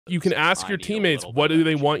you can ask your teammates, what do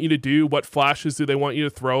they want you to do? What flashes do they want you to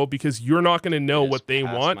throw? Because you're not going to know what they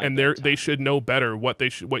want, and they should know better what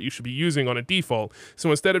you should be using on a default.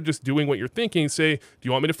 So instead of just doing what you're thinking, say, do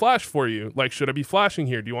you want me to flash for you? Like, should I be flashing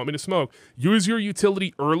here? Do you want me to smoke? Use your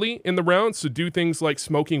utility early in the round. So do things like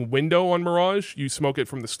smoking window on Mirage. You smoke it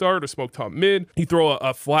from the start or smoke top mid. You throw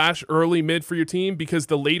a flash early mid for your team, because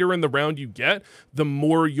the later in the round you get, the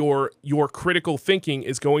more your critical thinking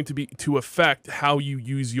is going to affect how you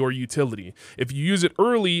use your utility. If you use it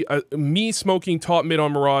early, me smoking top mid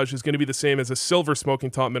on Mirage is going to be the same as a silver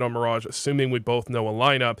smoking top mid on Mirage, assuming we both know a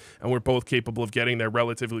lineup and we're both capable of getting there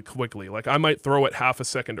relatively quickly. Like, I might throw it half a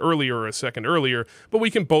second earlier or a second earlier, but we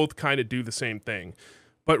can both kind of do the same thing.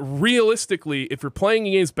 But realistically, if you're playing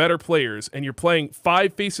against better players and you're playing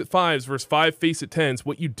 5 face-it 5s versus 5 face-it 10s,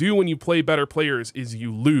 what you do when you play better players is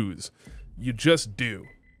you lose. You just do.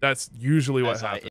 That's usually what happens.